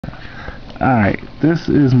Alright, this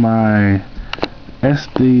is my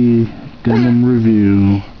SD Gundam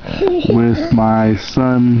review with my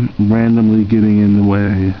son randomly getting in the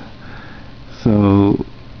way. So,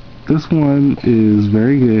 this one is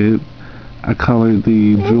very good. I colored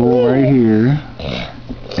the jewel right here,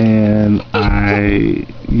 and I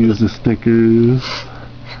used the stickers.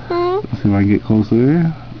 Let's see if I get closer.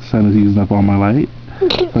 The sun is using up all my light.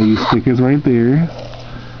 So I used stickers right there.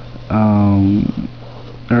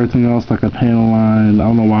 Everything else like a panel line. I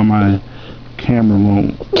don't know why my camera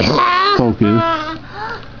won't focus.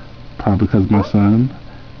 Probably because of my son.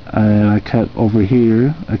 And I kept over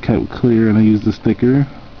here. I kept clear and I used the sticker.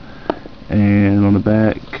 And on the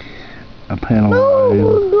back, a panel line.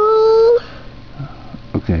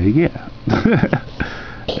 Okay, yeah.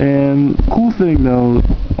 And cool thing though,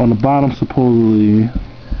 on the bottom supposedly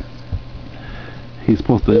he's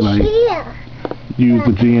supposed to like use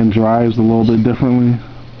the GN drives a little bit differently.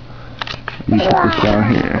 Let me put this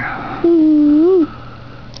down here.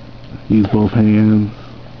 Use both hands.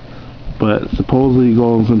 But supposedly he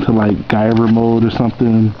goes into like Guyver mode or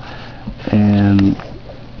something, and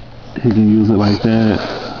he can use it like that.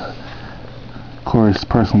 Of course,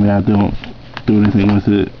 personally I don't do anything with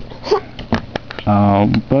it.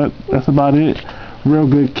 But that's about it. Real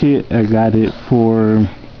good kit. I got it for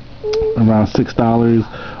around $6.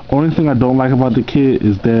 Only thing I don't like about the kit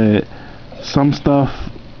is that some stuff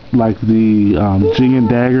like the GN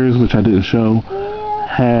daggers, which I didn't show,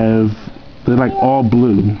 they're like all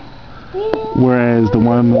blue, whereas the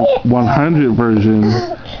 100 version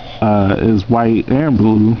is white and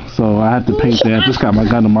blue. So I have to paint that. I just got my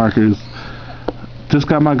Gundam markers.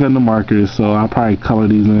 So I'll probably color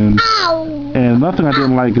these in. And nothing I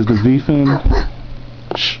didn't like is the V-fin.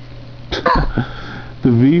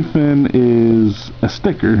 The V-fin is a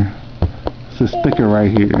sticker. It's a sticker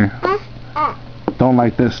right here. Don't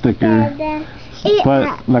like that sticker.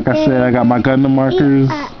 But like I said, I got my Gundam markers,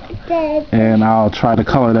 and I'll try to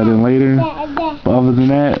color that in later. But other than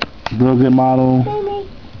that, real good model.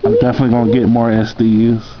 I'm definitely gonna get more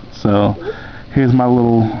SDs. So here's my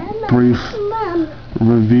little brief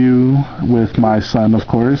review with my son, of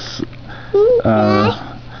course.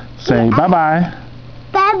 Say bye bye.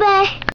 Bye bye.